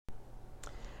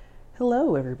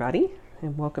Hello, everybody,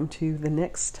 and welcome to the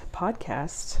next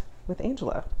podcast with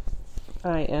Angela.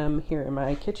 I am here in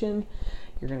my kitchen.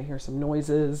 You're going to hear some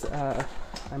noises.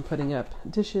 I'm putting up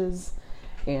dishes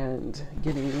and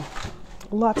getting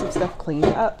lots of stuff cleaned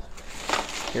up.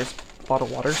 Here's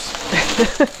bottled waters.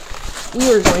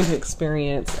 We are going to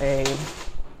experience a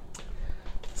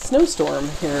snowstorm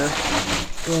here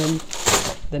in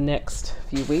the next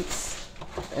few weeks,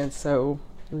 and so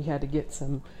we had to get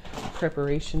some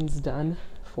preparations done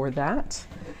for that.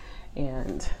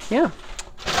 And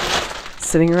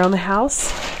sitting around the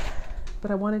house,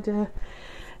 but I wanted to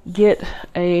get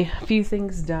a few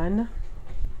things done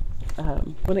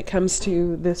when it comes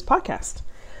to this podcast.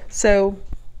 So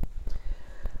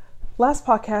last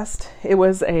podcast, it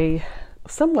was a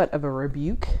somewhat of a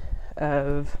rebuke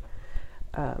of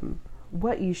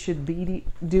what you should be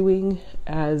doing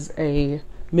as a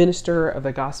minister of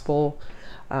the gospel,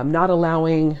 not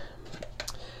allowing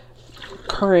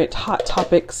current hot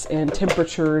topics and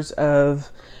temperatures of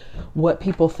what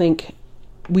people think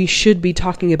we should be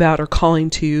talking about or calling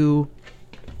to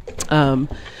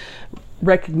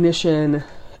recognition,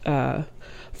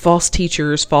 false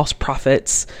teachers, false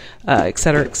prophets, et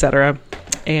cetera,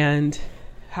 and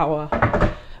how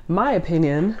my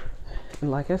opinion,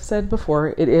 and like I've said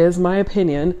before, it is my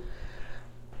opinion,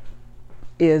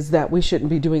 is that we shouldn't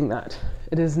be doing that.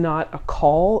 It is not a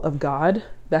call of God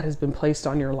that has been placed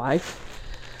on your life.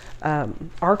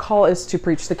 Our call is to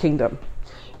preach the kingdom.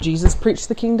 Jesus preached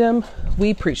the kingdom.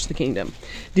 We preach the kingdom.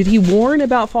 Did he warn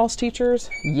about false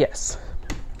teachers? Yes.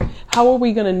 How are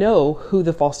we going to know who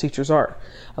the false teachers are?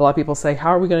 A lot of people say, how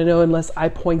are we going to know unless I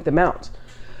point them out?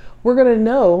 We're going to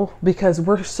know because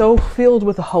we're so filled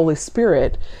with the Holy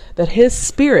Spirit that his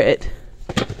Spirit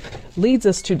leads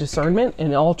us to discernment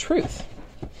and all truth.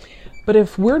 But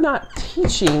if we're not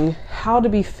teaching how to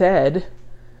be fed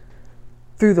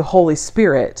through the Holy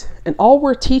Spirit, and all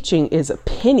we're teaching is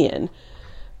opinion,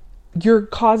 you're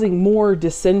causing more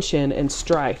dissension and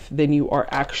strife than you are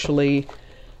actually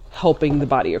helping the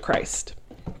body of Christ.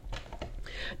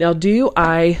 Now, do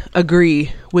I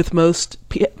agree with most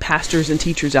pastors and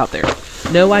teachers out there?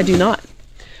 No, I do not.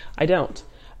 I don't.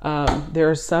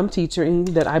 There's some teaching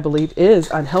that I believe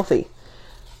is unhealthy,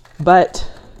 but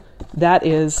that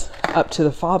is up to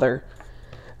the Father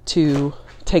to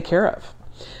take care of.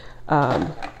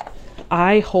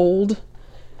 I hold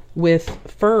with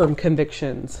firm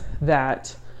convictions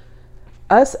that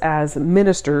us as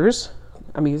ministers,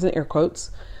 I'm using air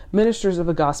quotes, ministers of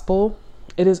the gospel,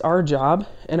 it is our job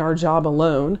and our job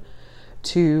alone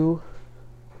to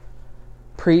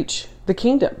preach the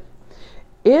kingdom.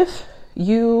 If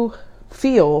you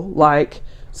feel like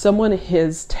someone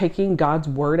is taking God's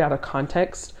word out of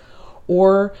context,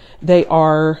 or they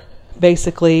are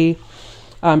basically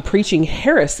preaching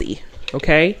heresy,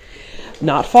 okay?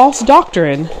 Not false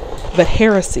doctrine, but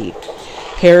heresy.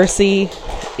 Heresy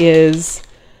is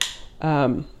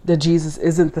that Jesus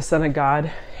isn't the Son of God.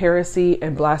 Heresy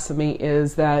and blasphemy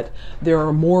is that there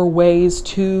are more ways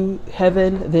to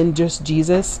heaven than just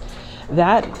Jesus.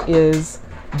 That is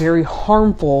very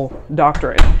harmful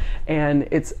doctrine, and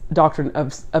it's doctrine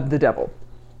of the devil.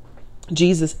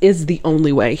 Jesus is the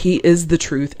only way. He is the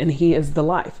truth, and he is the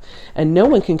life. And no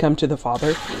one can come to the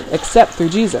Father except through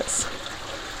Jesus.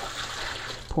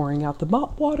 Pouring out the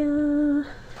mop water.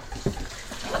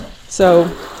 So,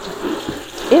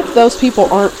 if those people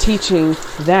aren't teaching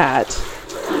that,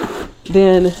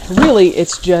 then really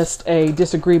it's just a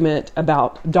disagreement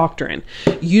about doctrine.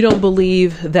 You don't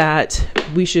believe that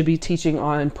we should be teaching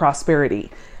on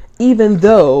prosperity, even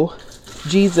though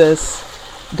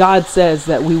God says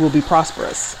that we will be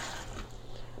prosperous,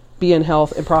 be in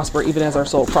health and prosper even as our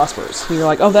soul prospers. And you're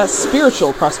like, oh, that's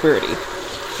spiritual prosperity.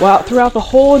 Well, throughout the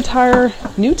whole entire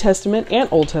New Testament and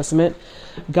Old Testament,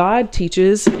 God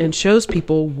teaches and shows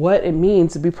people what it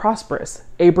means to be prosperous.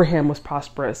 Abraham was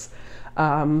prosperous.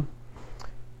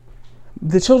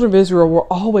 The children of Israel were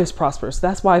always prosperous.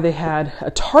 That's why they had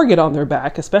a target on their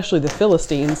back, especially the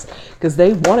Philistines, because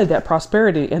they wanted that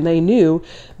prosperity, and they knew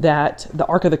that the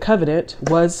Ark of the Covenant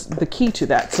was the key to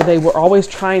that. So they were always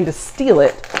trying to steal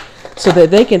it so that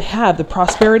they can have the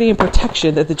prosperity and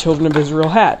protection that the children of Israel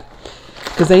had,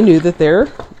 because they knew that their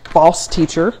false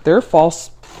teacher, their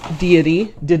false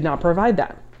deity did not provide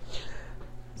that.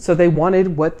 So they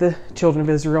wanted what the children of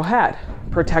Israel had: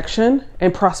 protection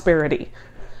and prosperity.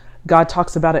 God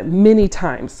talks about it many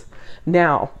times.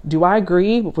 Now, do I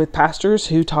agree with pastors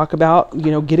who talk about,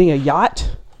 getting a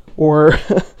yacht or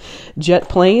jet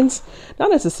planes?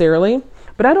 Not necessarily,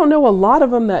 but I don't know a lot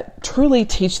of them that truly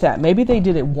teach that. Maybe they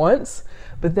did it once,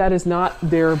 but that is not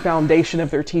their foundation of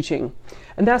their teaching.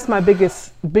 And that's my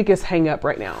biggest hang up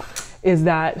right now, is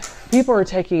that people are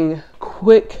taking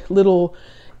quick little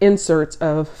inserts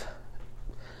of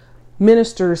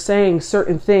ministers saying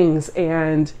certain things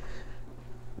and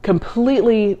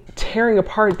completely tearing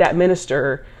apart that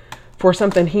minister for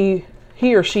something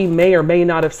he or she may or may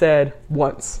not have said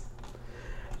once,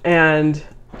 and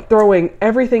throwing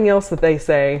everything else that they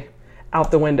say out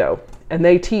the window. And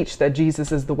they teach that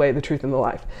Jesus is the way, the truth, and the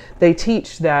life. They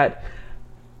teach that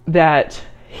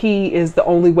he is the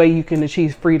only way you can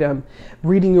achieve freedom,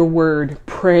 reading your word,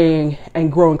 praying,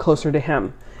 and growing closer to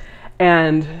him.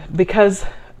 And because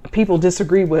people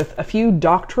disagree with a few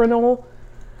doctrinal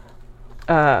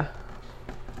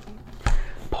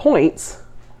points,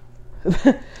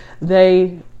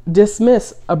 they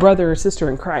dismiss a brother or sister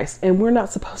in Christ. And we're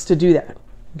not supposed to do that.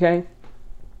 Okay?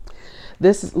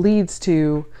 This leads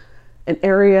to an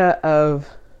area of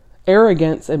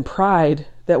arrogance and pride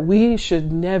that we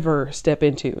should never step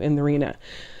into in the arena.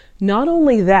 Not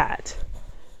only that,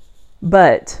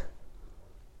 but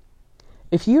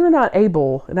if you're not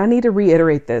able, and I need to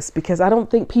reiterate this because I don't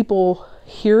think people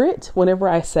hear it whenever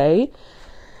I say,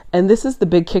 and this is the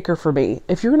big kicker for me.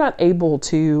 If you're not able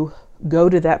to go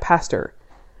to that pastor,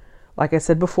 like I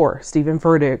said before, Stephen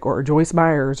Furtick or Joyce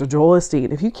Myers or Joel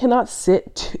Osteen, if you cannot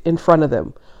sit in front of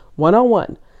them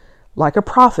one-on-one like a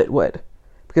prophet would,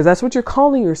 because that's what you're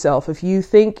calling yourself if you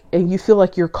think and you feel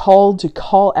like you're called to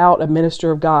call out a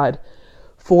minister of God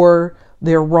for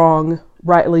their wrong,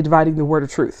 rightly dividing the word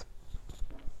of truth.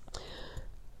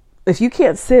 If you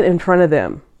can't sit in front of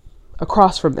them,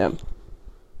 across from them,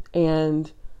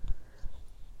 and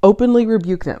openly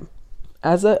rebuke them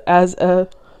as a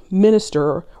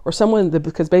minister or someone that,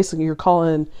 because basically you're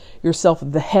calling yourself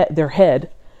their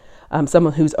head,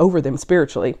 someone who's over them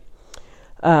spiritually.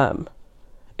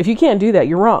 If you can't do that,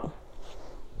 you're wrong.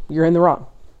 You're in the wrong,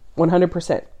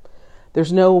 100%.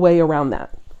 There's no way around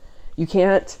that. You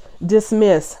can't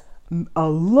dismiss a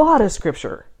lot of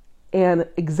scripture and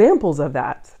examples of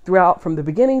that throughout from the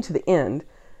beginning to the end,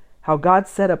 how God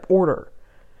set up order.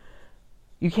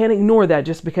 You can't ignore that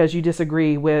just because you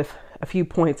disagree with a few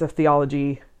points of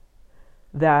theology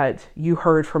that you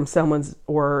heard from someone's,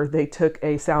 or they took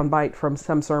a soundbite from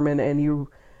some sermon and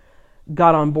you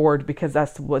got on board because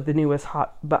that's what the newest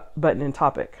hot button and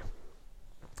topic.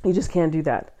 You just can't do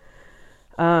that.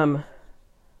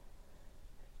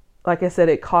 Like I said,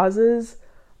 it causes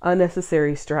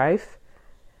unnecessary strife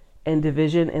and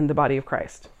division in the body of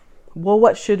Christ. Well,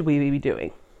 what should we be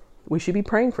doing? We should be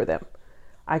praying for them.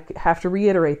 I have to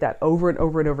reiterate that over and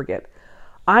over and over again.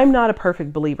 I'm not a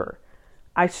perfect believer.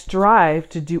 I strive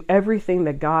to do everything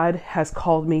that God has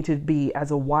called me to be as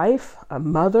a wife, a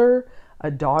mother, a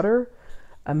daughter,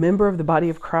 a member of the body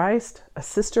of Christ, a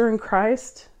sister in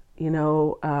Christ,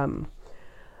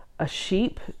 a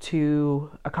sheep to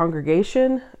a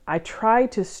congregation. I try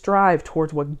to strive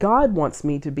towards what God wants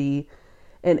me to be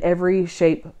in every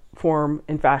shape, form,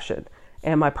 and fashion.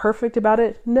 Am I perfect about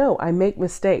it? No, I make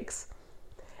mistakes.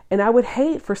 And I would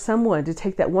hate for someone to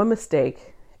take that one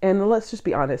mistake, and let's just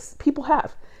be honest, people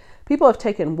have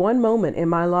taken one moment in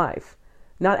my life,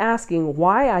 not asking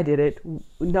why I did it,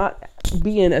 not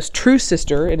being a true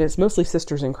sister, and it's mostly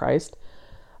sisters in Christ,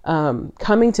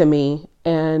 coming to me,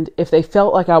 and if they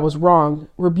felt like I was wrong,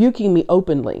 rebuking me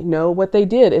openly. No, what they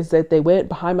did is that they went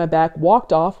behind my back,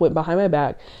 walked off, went behind my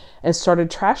back, and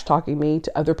started trash talking me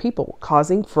to other people,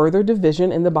 causing further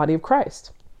division in the body of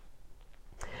Christ.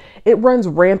 It runs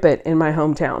rampant in my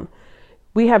hometown.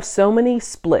 We have so many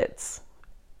splits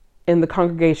in the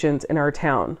congregations in our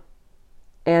town.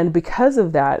 And because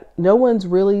of that, no one's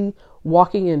really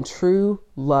walking in true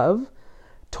love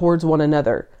towards one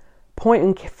another. Point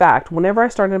in fact, whenever I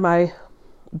started my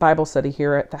Bible study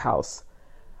here at the house,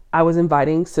 I was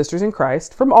inviting sisters in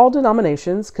Christ from all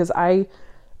denominations, because I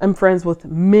am friends with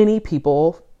many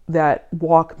people that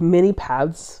walk many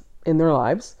paths in their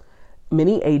lives,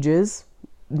 many ages,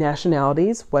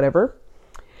 nationalities, whatever.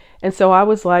 And so I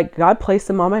was like, God placed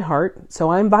them on my heart, so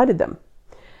I invited them.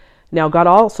 Now, God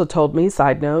also told me,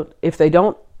 side note, if they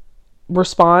don't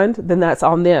respond, then that's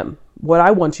on them. What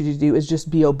I want you to do is just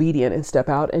be obedient and step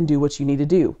out and do what you need to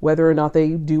do. Whether or not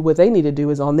they do what they need to do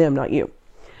is on them, not you.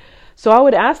 So I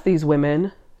would ask these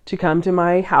women to come to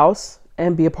my house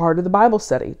and be a part of the Bible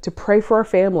study, to pray for our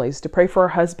families, to pray for our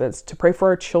husbands, to pray for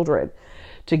our children,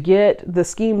 to get the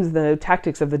schemes, the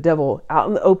tactics of the devil out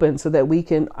in the open so that we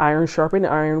can iron sharpen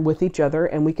iron with each other,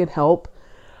 and we can help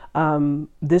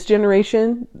this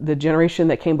generation, the generation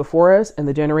that came before us, and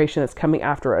the generation that's coming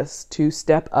after us to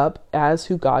step up as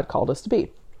who God called us to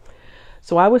be.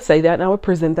 So I would say that, and I would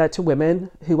present that to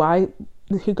women who I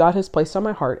who God has placed on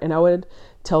my heart, and I would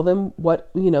tell them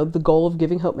what, the goal of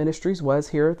Giving Hope Ministries was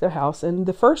here at the house. And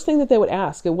the first thing that they would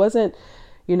ask, it wasn't,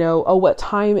 oh, what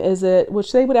time is it?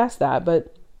 Which they would ask that,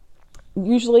 but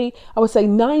usually I would say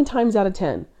 9 times out of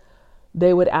 10,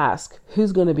 they would ask,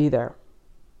 who's going to be there?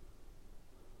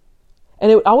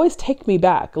 And it would always take me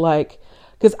back,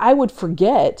 because I would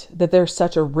forget that there's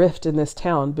such a rift in this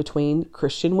town between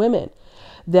Christian women,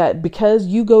 that because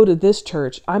you go to this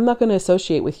church, I'm not going to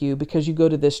associate with you because you go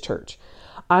to this church.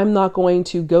 I'm not going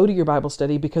to go to your Bible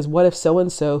study because what if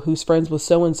so-and-so who's friends with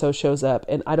so-and-so shows up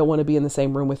and I don't want to be in the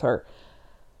same room with her.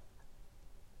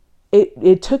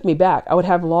 It took me back. I would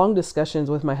have long discussions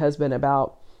with my husband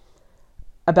about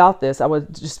this. I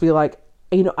would just be like,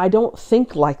 I don't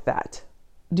think like that.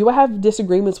 Do I have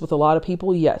disagreements with a lot of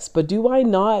people? Yes. But do I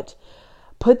not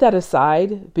put that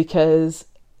aside because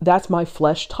that's my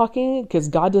flesh talking, because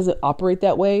God doesn't operate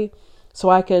that way, so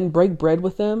I can break bread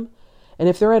with them? And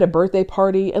if they're at a birthday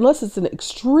party, unless it's an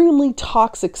extremely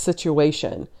toxic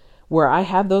situation where I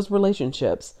have those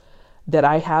relationships that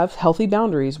I have healthy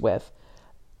boundaries with,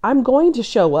 I'm going to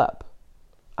show up.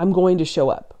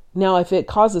 Now, if it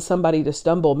causes somebody to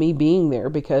stumble, me being there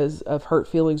because of hurt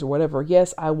feelings or whatever,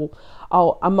 yes, I will.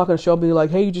 I'm not going to show up and be like,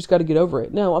 hey, you just got to get over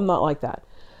it. No, I'm not like that.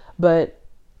 But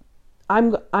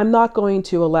I'm not going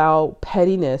to allow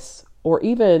pettiness or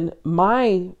even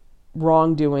my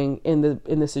wrongdoing in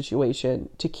the situation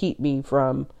to keep me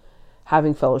from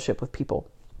having fellowship with people.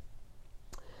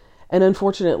 And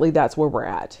unfortunately, that's where we're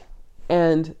at.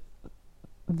 And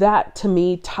that to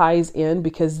me ties in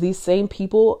because these same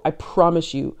people, I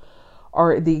promise you,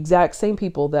 are the exact same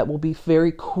people that will be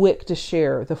very quick to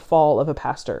share the fall of a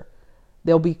pastor.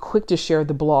 They'll be quick to share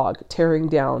the blog tearing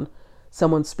down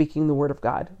someone speaking the word of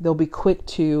God. They'll be quick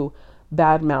to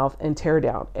badmouth and tear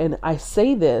down. And I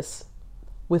say this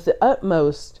with the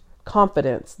utmost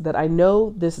confidence that I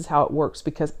know this is how it works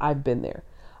because I've been there.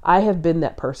 I have been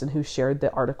that person who shared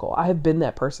the article. I have been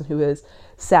that person who has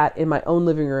sat in my own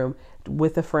living room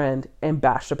with a friend and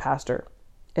bashed a pastor.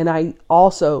 And I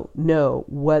also know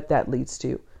what that leads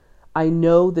to. I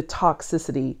know the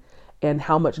toxicity and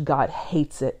how much God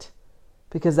hates it,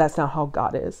 because that's not how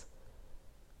God is.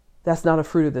 That's not a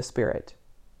fruit of the Spirit.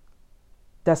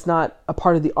 That's not a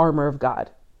part of the armor of God.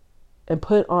 And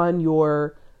put on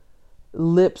your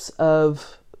lips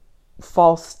of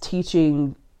false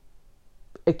teaching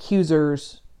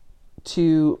accusers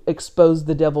to expose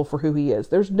the devil for who he is.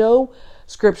 There's no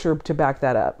scripture to back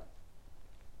that up.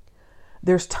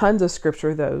 There's tons of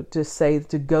scripture, though, to say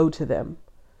to go to them,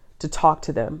 to talk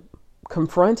to them.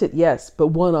 Confront it, yes, but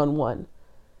one-on-one.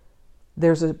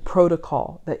 There's a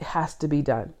protocol that has to be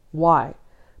done. Why?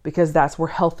 Because that's where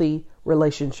healthy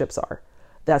relationships are.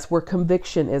 That's where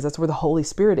conviction is. That's where the Holy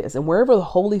Spirit is. And wherever the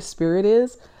Holy Spirit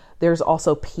is, there's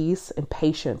also peace and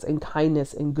patience and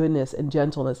kindness and goodness and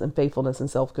gentleness and faithfulness and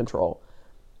self-control.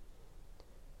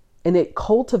 And it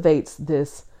cultivates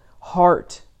this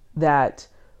heart that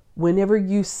whenever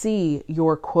you see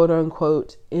your quote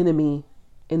unquote enemy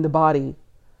in the body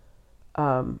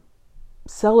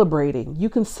celebrating, you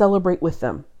can celebrate with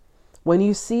them. When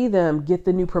you see them get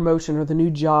the new promotion or the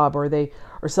new job, or they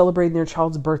are celebrating their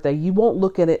child's birthday, you won't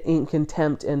look at it in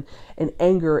contempt and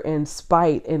anger and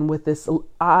spite and with this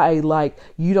eye like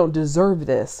you don't deserve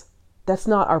this. That's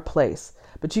not our place.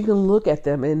 But you can look at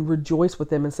them and rejoice with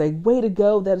them and say, way to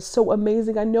go. That is so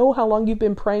amazing. I know how long you've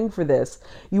been praying for this.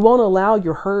 You won't allow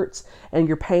your hurts and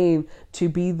your pain to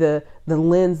be the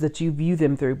lens that you view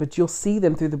them through, but you'll see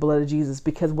them through the blood of Jesus,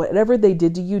 because whatever they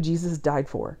did to you, Jesus died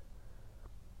for.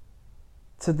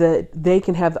 So that they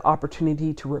can have the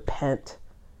opportunity to repent.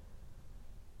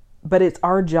 But it's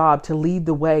our job to lead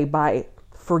the way by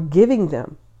forgiving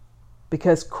them,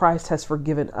 because Christ has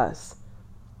forgiven us.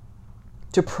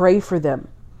 To pray for them,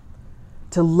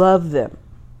 to love them.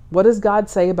 What does God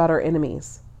say about our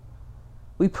enemies?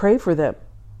 We pray for them.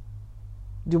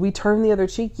 Do we turn the other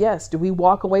cheek? Yes. Do we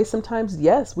walk away sometimes?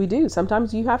 Yes, we do.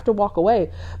 Sometimes you have to walk away.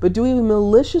 But do we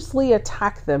maliciously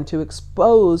attack them to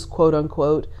expose, quote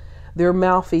unquote, their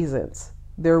malfeasance,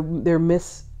 their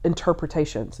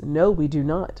misinterpretations? No, we do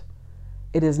not.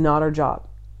 It is not our job.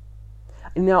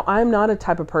 Now, I'm not a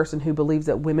type of person who believes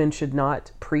that women should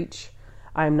not preach.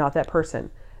 I am not that person.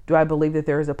 Do I believe that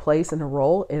there is a place and a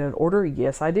role and an order?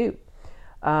 Yes, I do.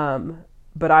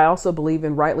 But I also believe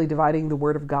in rightly dividing the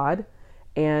word of God.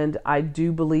 And I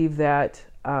do believe that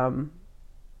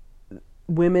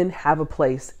women have a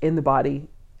place in the body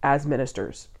as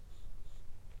ministers.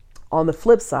 On the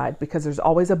flip side, because there's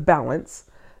always a balance,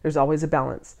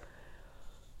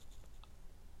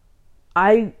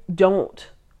 I don't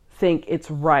think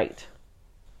it's right,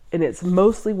 and it's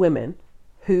mostly women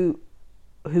who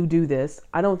who do this.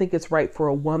 I don't think it's right for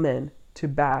a woman to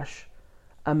bash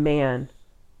a man,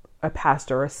 a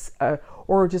pastor,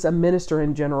 or just a minister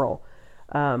in general,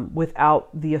 without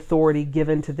the authority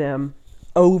given to them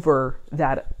over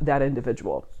that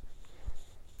individual.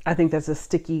 I think that's a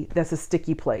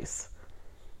sticky place.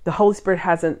 The Holy Spirit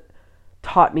hasn't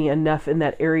taught me enough in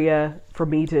that area for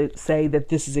me to say that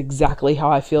this is exactly how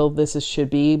I feel should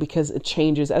be, because it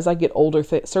changes as I get older.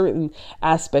 Certain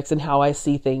aspects and how I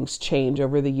see things change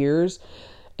over the years,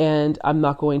 and I'm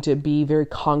not going to be very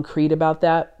concrete about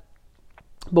that.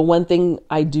 But one thing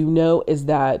I do know is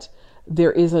that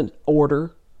there is an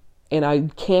order, and I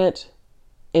can't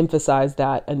emphasize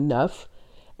that enough.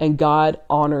 And God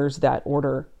honors that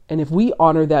order. And if we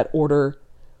honor that order,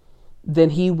 then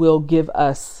He will give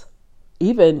us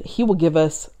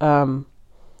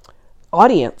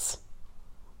audience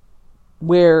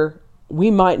where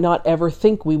we might not ever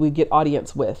think we would get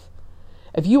audience with.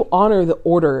 If you honor the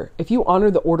order,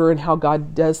 and how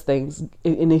God does things,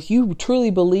 and if you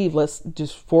truly believe, let's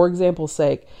just for example's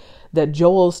sake, that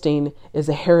Joel Osteen is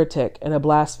a heretic and a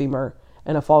blasphemer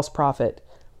and a false prophet,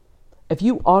 if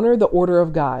you honor the order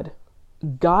of God,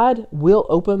 God will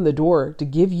open the door to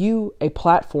give you a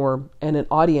platform and an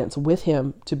audience with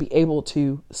Him to be able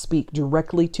to speak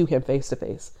directly to Him face to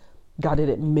face. God did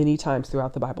it many times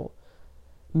throughout the Bible.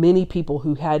 Many people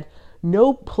who had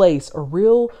no place or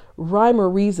real rhyme or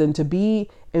reason to be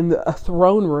in a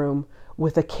throne room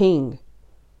with a king.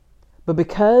 But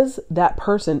because that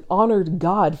person honored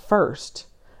God first,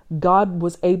 God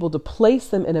was able to place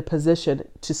them in a position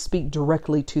to speak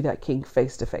directly to that king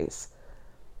face to face.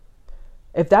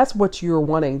 If that's what you're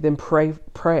wanting, then pray.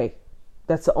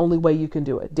 That's the only way you can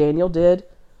do it. Daniel did.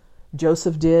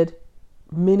 Joseph did.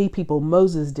 Many people,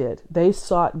 Moses did. They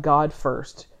sought God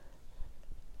first.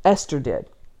 Esther did.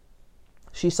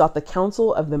 She sought the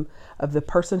counsel of the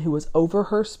person who was over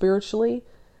her spiritually,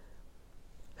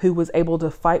 who was able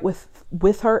to fight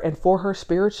with her and for her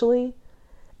spiritually.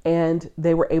 And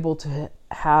they were able to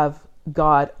have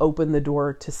God open the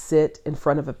door to sit in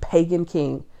front of a pagan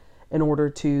king in order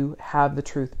to have the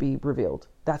truth be revealed.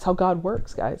 That's how God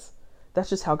works, guys. That's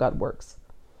just how God works.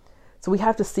 So we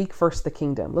have to seek first the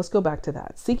kingdom. Let's go back to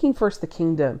that. Seeking first the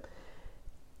kingdom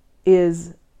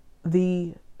is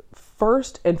the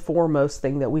first and foremost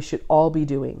thing that we should all be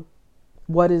doing.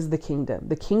 What is the kingdom?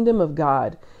 The kingdom of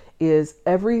God is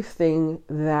everything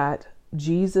that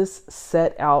Jesus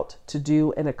set out to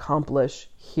do and accomplish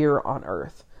here on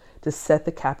earth, to set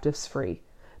the captives free,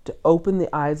 to open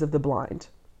the eyes of the blind,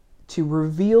 to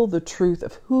reveal the truth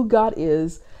of who God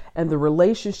is and the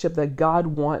relationship that God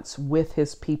wants with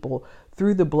His people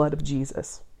through the blood of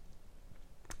Jesus.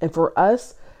 And for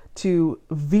us to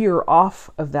veer off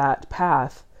of that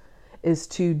path is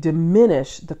to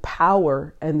diminish the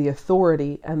power and the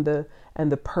authority and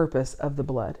the purpose of the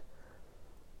blood.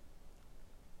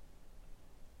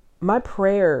 My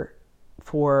prayer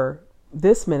for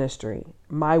this ministry,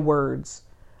 my words,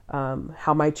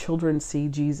 how my children see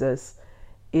Jesus,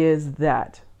 is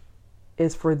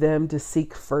for them to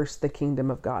seek first the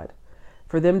kingdom of God,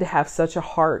 for them to have such a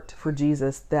heart for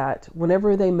Jesus that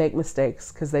whenever they make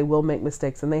mistakes, because they will make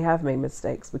mistakes and they have made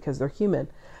mistakes because they're human,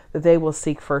 that they will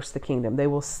seek first the kingdom. They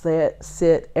will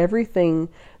sit everything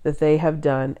that they have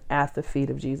done at the feet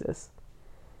of Jesus.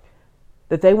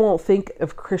 That they won't think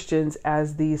of Christians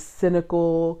as these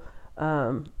cynical,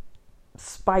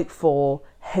 spiteful,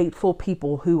 hateful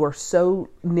people who are so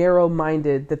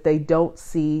narrow-minded that they don't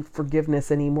see forgiveness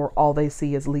anymore. All they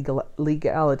see is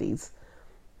legalities.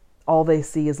 All they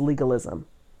see is legalism.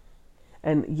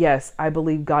 And yes, I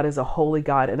believe God is a holy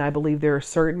God, and I believe there are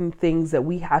certain things that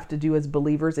we have to do as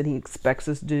believers, and He expects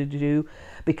us to do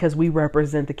because we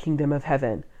represent the kingdom of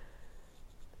heaven.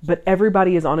 But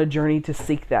everybody is on a journey to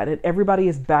seek that, and everybody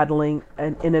is battling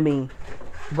an enemy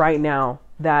right now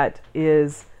that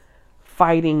is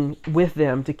fighting with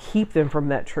them to keep them from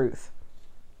that truth.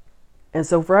 And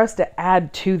so for us to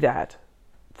add to that,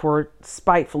 for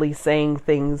spitefully saying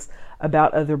things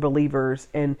about other believers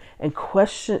and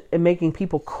question and making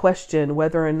people question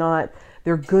whether or not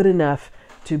they're good enough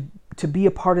to be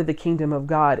a part of the kingdom of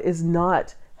God, is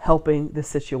not helping the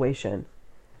situation.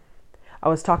 I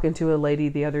was talking to a lady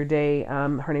the other day.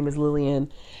 Her name is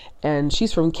Lillian, and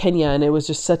she's from Kenya, and it was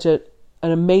just such an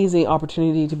amazing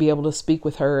opportunity to be able to speak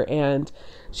with her. And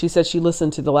she said she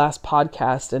listened to the last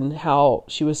podcast and how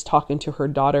she was talking to her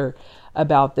daughter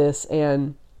about this.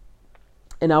 And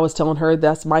I was telling her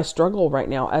that's my struggle right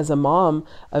now as a mom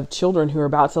of children who are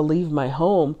about to leave my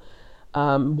home,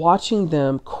 watching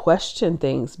them question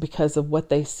things because of what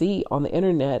they see on the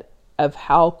internet of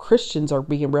how Christians are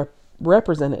being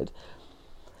represented.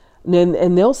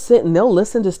 And they'll sit and they'll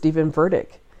listen to Stephen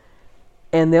Furtick,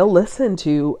 and they'll listen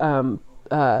to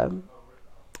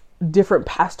different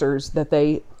pastors that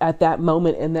they, at that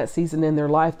moment in that season in their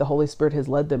life, the Holy Spirit has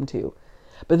led them to.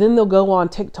 But then they'll go on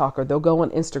TikTok or they'll go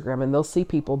on Instagram and they'll see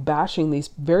people bashing these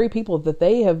very people that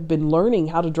they have been learning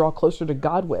how to draw closer to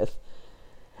God with.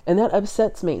 And that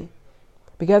upsets me,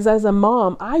 because as a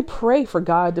mom, I pray for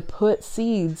God to put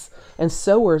seeds and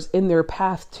sowers in their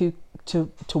path to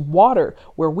water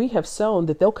where we have sown,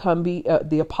 that they'll come be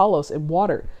the Apollos and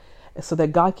water, so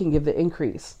that God can give the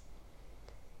increase.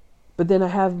 But then I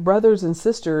have brothers and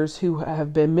sisters who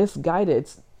have been misguided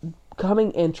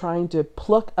coming and trying to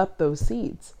pluck up those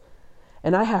seeds.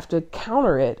 And I have to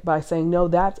counter it by saying, no,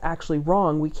 that's actually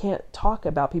wrong. We can't talk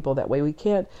about people that way. We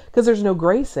can't, because there's no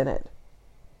grace in it.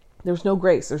 There's no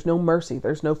grace. There's no mercy.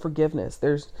 There's no forgiveness.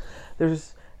 There's,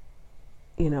 it's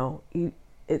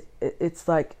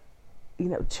like,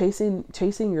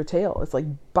 chasing your tail. It's like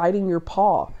biting your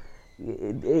paw.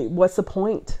 What's the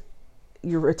point?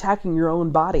 You're attacking your own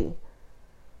body.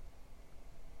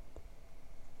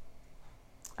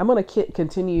 I'm going to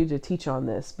continue to teach on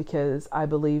this because I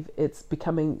believe it's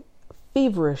becoming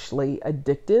feverishly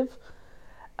addictive,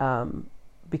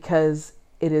 because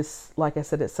it is, like I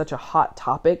said, it's such a hot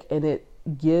topic, and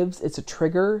it's a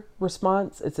trigger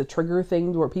response. It's a trigger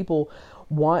thing where people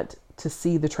want to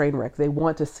see the train wreck. They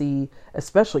want to see,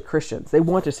 especially Christians, they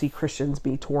want to see Christians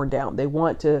be torn down. They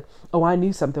want to, oh, I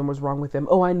knew something was wrong with them.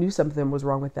 Oh, I knew something was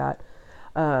wrong with that.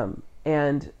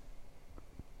 And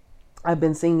I've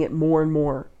been seeing it more and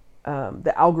more.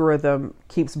 The algorithm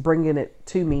keeps bringing it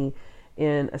to me,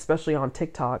 especially on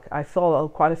TikTok. I follow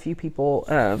quite a few people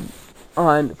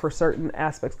on for certain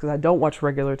aspects, because I don't watch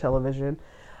regular television,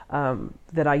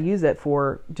 that I use it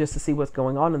for just to see what's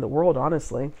going on in the world,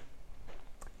 honestly.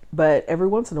 But every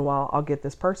once in a while, I'll get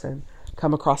this person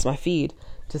come across my feed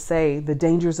to say the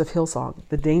dangers of Hillsong,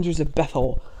 the dangers of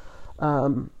Bethel,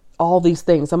 all these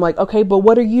things. I'm like, okay, but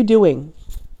what are you doing?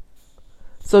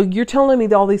 So you're telling me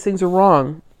that all these things are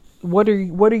wrong. What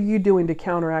are you doing to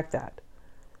counteract that?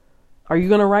 Are you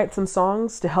going to write some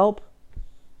songs to help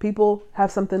people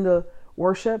have something to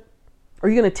worship? Are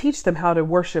you going to teach them how to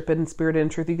worship in spirit and in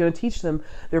truth? Are you going to teach them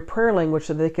their prayer language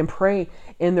so they can pray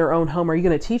in their own home? Are you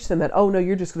going to teach them that, oh no,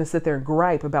 you're just going to sit there and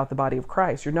gripe about the body of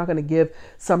Christ? You're not going to give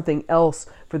something else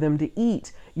for them to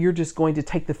eat. You're just going to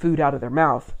take the food out of their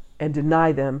mouth and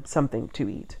deny them something to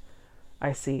eat.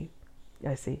 I see.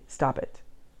 Stop it.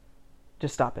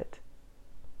 Just stop it.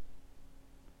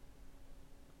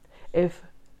 If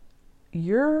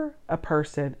you're a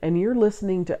person and you're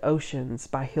listening to Oceans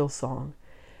by Hillsong,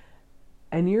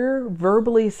 and you're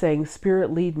verbally saying,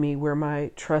 Spirit, lead me where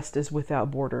my trust is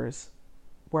without borders,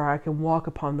 where I can walk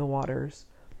upon the waters,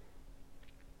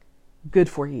 good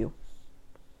for you.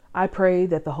 I pray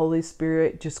that the Holy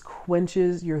Spirit just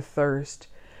quenches your thirst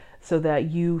so that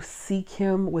you seek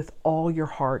Him with all your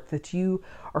heart, that you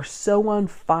are so on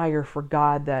fire for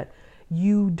God that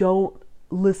you don't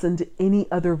listen to any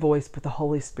other voice but the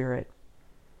Holy Spirit.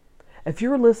 If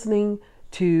you're listening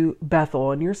to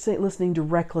Bethel and you're listening to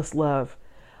Reckless Love,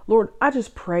 Lord, I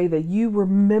just pray that you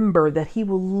remember that He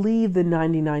will leave the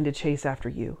 99 to chase after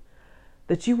you.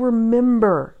 That you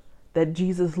remember that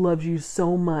Jesus loves you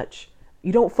so much.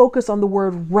 You don't focus on the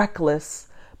word reckless,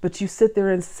 but you sit there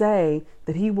and say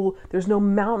that there's no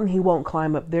mountain He won't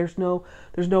climb up. There's no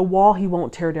wall He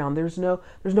won't tear down. There's no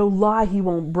lie He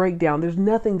won't break down. There's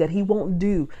nothing that He won't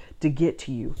do to get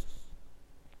to you.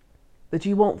 That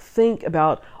you won't think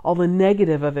about all the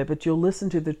negative of it, but you'll listen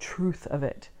to the truth of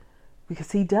it.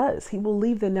 Because He does. He will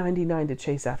leave the 99 to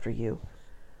chase after you.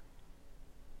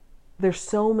 There's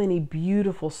so many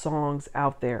beautiful songs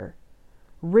out there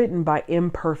written by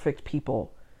imperfect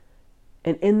people.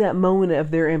 And in that moment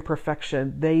of their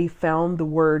imperfection, they found the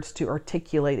words to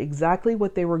articulate exactly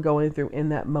what they were going through in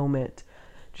that moment.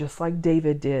 Just like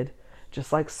David did,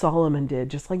 just like Solomon did,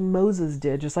 just like Moses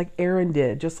did, just like Aaron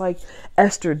did, just like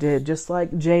Esther did, just like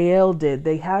Jael did.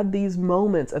 They had these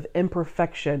moments of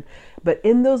imperfection. But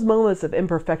in those moments of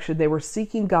imperfection, they were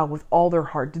seeking God with all their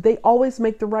heart. Did they always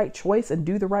make the right choice and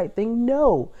do the right thing?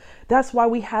 No. That's why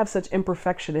we have such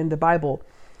imperfection in the Bible.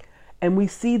 And we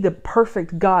see the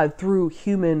perfect God through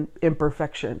human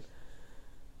imperfection.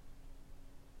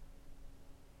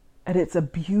 And it's a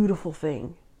beautiful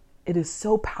thing. It is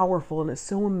so powerful and it's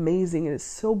so amazing and it's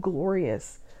so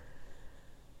glorious.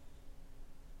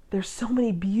 There's so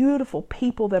many beautiful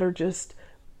people that are just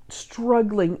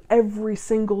struggling every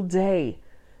single day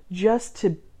just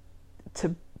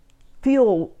to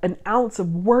feel an ounce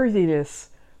of worthiness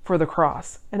for the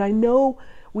cross. And I know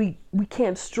we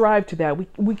can't strive to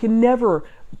that. We can never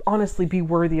honestly be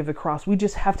worthy of the cross. We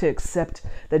just have to accept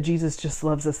that Jesus just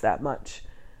loves us that much.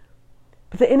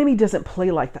 But the enemy doesn't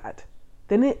play like that.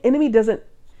 The enemy doesn't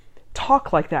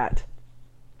talk like that.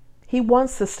 He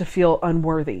wants us to feel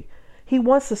unworthy. He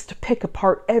wants us to pick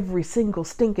apart every single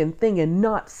stinking thing and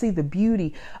not see the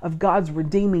beauty of God's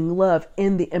redeeming love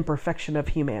in the imperfection of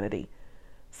humanity.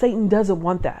 Satan doesn't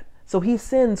want that. So he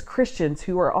sends Christians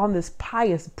who are on this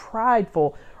pious,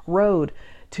 prideful road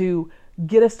to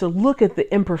get us to look at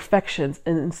the imperfections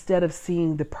and instead of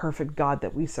seeing the perfect God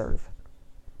that we serve.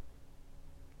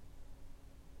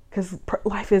 Because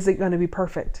life isn't going to be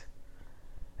perfect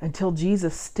until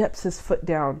Jesus steps his foot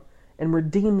down and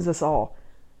redeems us all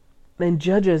and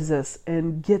judges us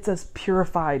and gets us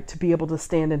purified to be able to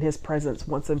stand in his presence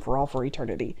once and for all for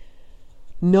eternity.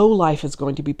 No life is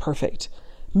going to be perfect.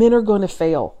 Men are going to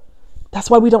fail. That's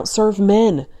why we don't serve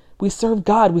men. We serve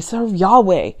God. We serve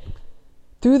Yahweh.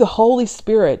 Through the Holy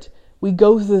Spirit, we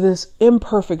go through this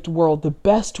imperfect world the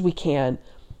best we can,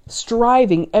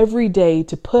 striving every day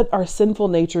to put our sinful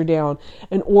nature down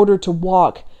in order to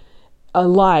walk a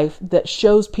life that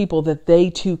shows people that they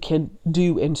too can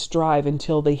do and strive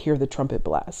until they hear the trumpet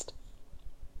blast.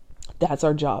 That's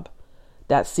our job.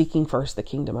 That's seeking first the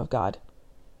kingdom of God.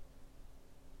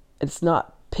 It's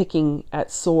not picking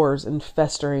at sores and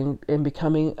festering and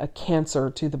becoming a cancer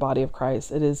to the body of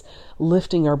Christ. It is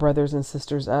lifting our brothers and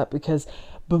sisters up, because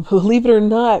believe it or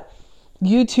not,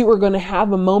 you too are going to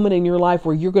have a moment in your life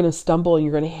where you're going to stumble and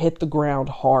you're going to hit the ground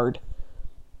hard.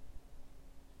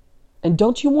 And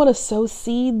don't you want to sow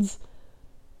seeds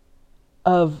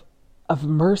of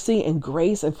mercy and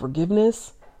grace and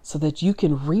forgiveness so that you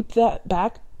can reap that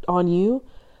back on you?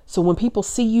 So when people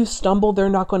see you stumble, they're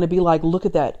not going to be like, look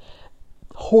at that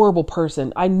horrible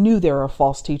person. I knew they were a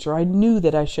false teacher. I knew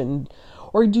that I shouldn't.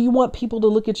 Or do you want people to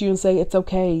look at you and say, it's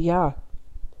okay, yeah,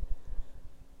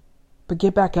 but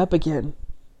get back up again?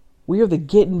 We are the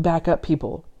getting back up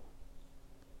people.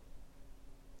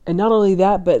 And not only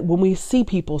that, but when we see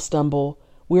people stumble,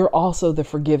 we're also the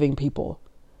forgiving people.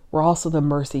 We're also the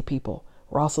mercy people.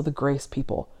 We're also the grace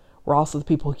people. We're also the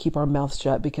people who keep our mouths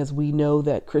shut, because we know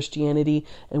that Christianity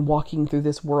and walking through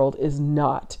this world is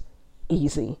not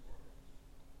easy.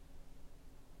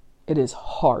 It is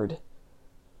hard.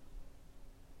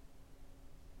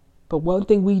 But one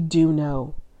thing we do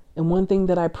know, and one thing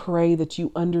that I pray that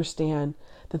you understand,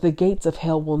 that the gates of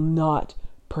hell will not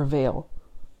prevail.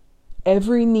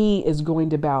 Every knee is going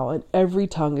to bow and every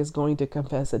tongue is going to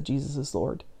confess that Jesus is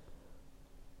Lord.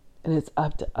 And it's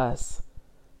up to us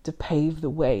to pave the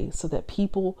way so that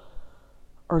people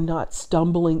are not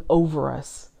stumbling over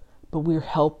us, but we're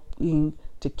helping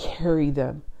to carry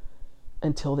them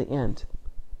until the end,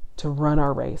 to run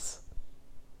our race,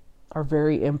 our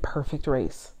very imperfect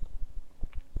race.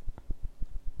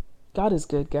 God is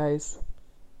good, guys.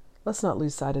 Let's not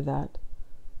lose sight of that.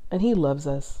 And he loves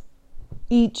us,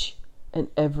 each and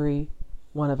every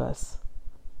one of us.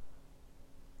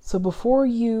 So before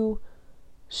you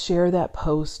share that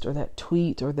post or that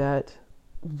tweet or that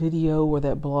video or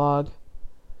that blog,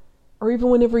 or even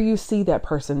whenever you see that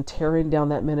person tearing down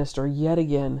that minister yet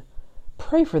again,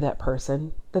 pray for that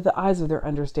person, that the eyes of their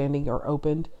understanding are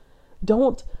opened.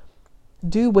 Don't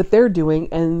do what they're doing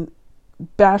and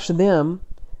bash them.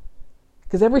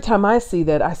 Because every time I see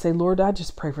that, I say, Lord, I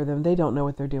just pray for them. They don't know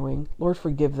what they're doing. Lord,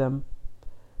 forgive them.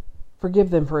 Forgive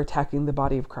them for attacking the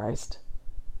body of Christ,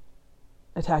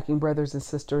 attacking brothers and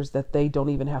sisters that they don't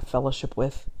even have fellowship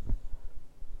with.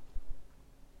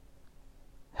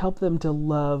 Help them to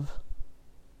love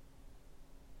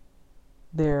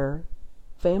their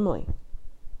family,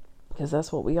 because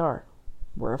that's what we are.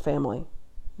 We're a family.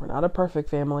 We're not a perfect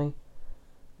family.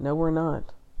 No, we're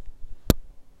not.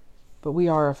 But we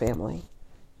are a family.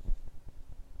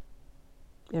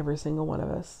 Every single one of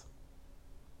us.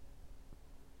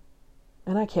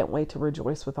 And I can't wait to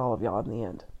rejoice with all of y'all in the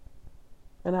end.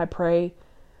 And I pray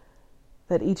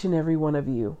that each and every one of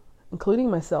you,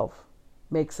 including myself,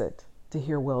 makes it to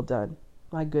hear, well done,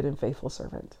 my good and faithful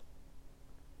servant.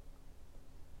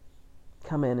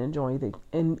 Come in and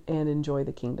enjoy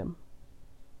the kingdom.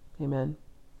 Amen.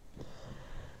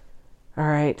 All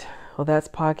right. Well, that's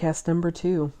podcast number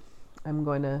 2. I'm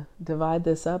going to divide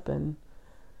this up and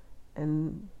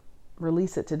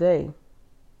release it today.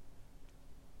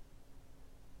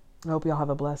 I hope y'all have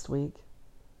a blessed week.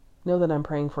 Know that I'm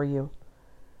praying for you,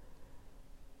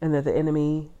 and that the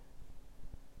enemy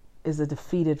is a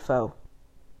defeated foe,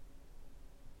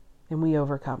 and we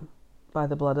overcome by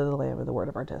the blood of the Lamb and the word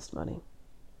of our testimony.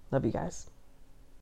 Love you guys.